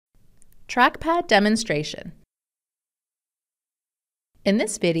Trackpad Demonstration. In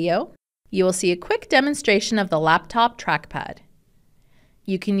this video, you will see a quick demonstration of the laptop trackpad.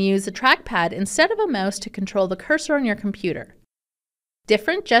 You can use a trackpad instead of a mouse to control the cursor on your computer.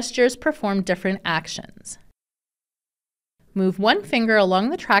 Different gestures perform different actions. Move one finger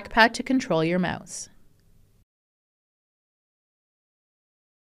along the trackpad to control your mouse.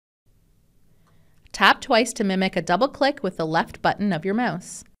 Tap twice to mimic a double click with the left button of your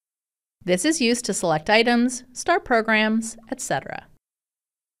mouse. This is used to select items, start programs, etc.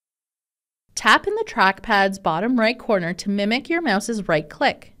 Tap in the trackpad's bottom right corner to mimic your mouse's right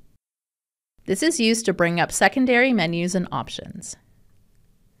click. This is used to bring up secondary menus and options.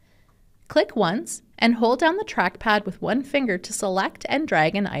 Click once and hold down the trackpad with one finger to select and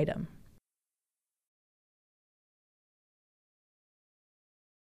drag an item.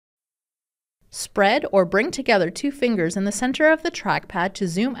 Spread or bring together two fingers in the center of the trackpad to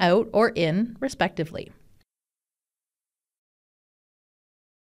zoom out or in, respectively.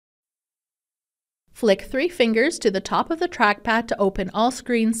 Flick three fingers to the top of the trackpad to open all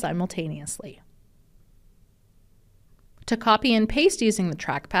screens simultaneously. To copy and paste using the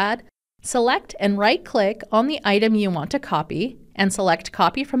trackpad, select and right-click on the item you want to copy and select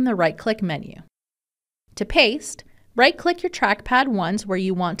Copy from the right-click menu. To paste, right-click your trackpad once where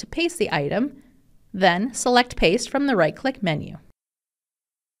you want to paste the item, then select Paste from the right-click menu.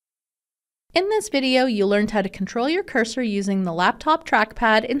 In this video, you learned how to control your cursor using the laptop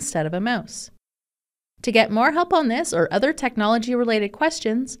trackpad instead of a mouse. To get more help on this or other technology-related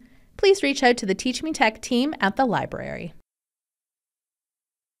questions, please reach out to the Teach Me Tech team at the library.